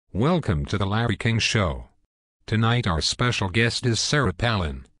Welcome to the Larry King Show. Tonight our special guest is Sarah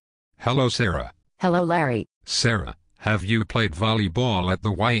Palin. Hello Sarah. Hello Larry. Sarah, have you played volleyball at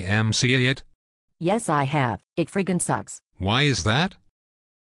the YMCA yet? Yes I have. It friggin' sucks. Why is that?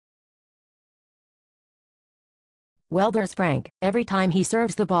 Well there's Frank. Every time he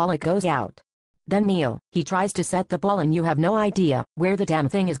serves the ball it goes out. Then Neil, he tries to set the ball and you have no idea where the damn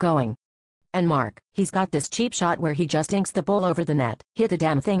thing is going. And Mark, he's got this cheap shot where he just inks the ball over the net. Hit the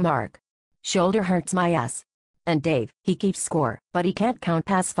damn thing Mark. Shoulder hurts my ass. And Dave, he keeps score, but he can't count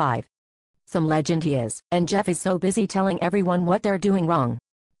past 5. Some legend he is, and Jeff is so busy telling everyone what they're doing wrong.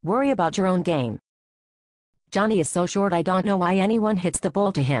 Worry about your own game. Johnny is so short I don't know why anyone hits the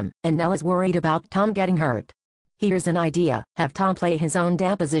ball to him, and Nell is worried about Tom getting hurt. Here's an idea, have Tom play his own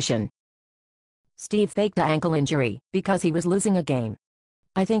damn position. Steve faked the ankle injury, because he was losing a game.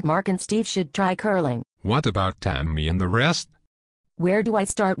 I think Mark and Steve should try curling. What about Tammy and the rest? Where do I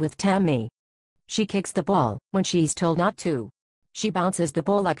start with Tammy? She kicks the ball, when she's told not to. She bounces the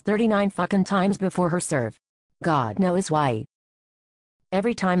ball like 39 fucking times before her serve. God knows why.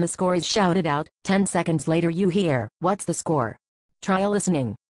 Every time the score is shouted out, 10 seconds later you hear, "What's the score?" Try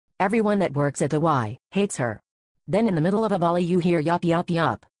listening. Everyone that works at the Y hates her. Then in the middle of a volley you hear yup yup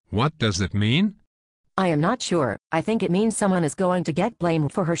yup. What does it mean? I am not sure. I think it means someone is going to get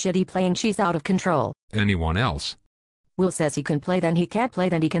blamed for her shitty playing. She's out of control. Anyone else? Will says he can play, then he can't play,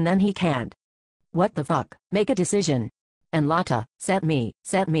 then he can, then he can't. What the fuck? Make a decision. And Lotta, set me,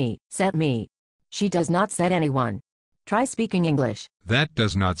 set me, set me. She does not set anyone. Try speaking English. That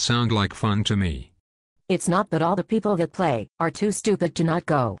does not sound like fun to me. It's not, but all the people that play are too stupid to not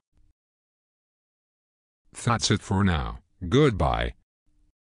go. That's it for now. Goodbye.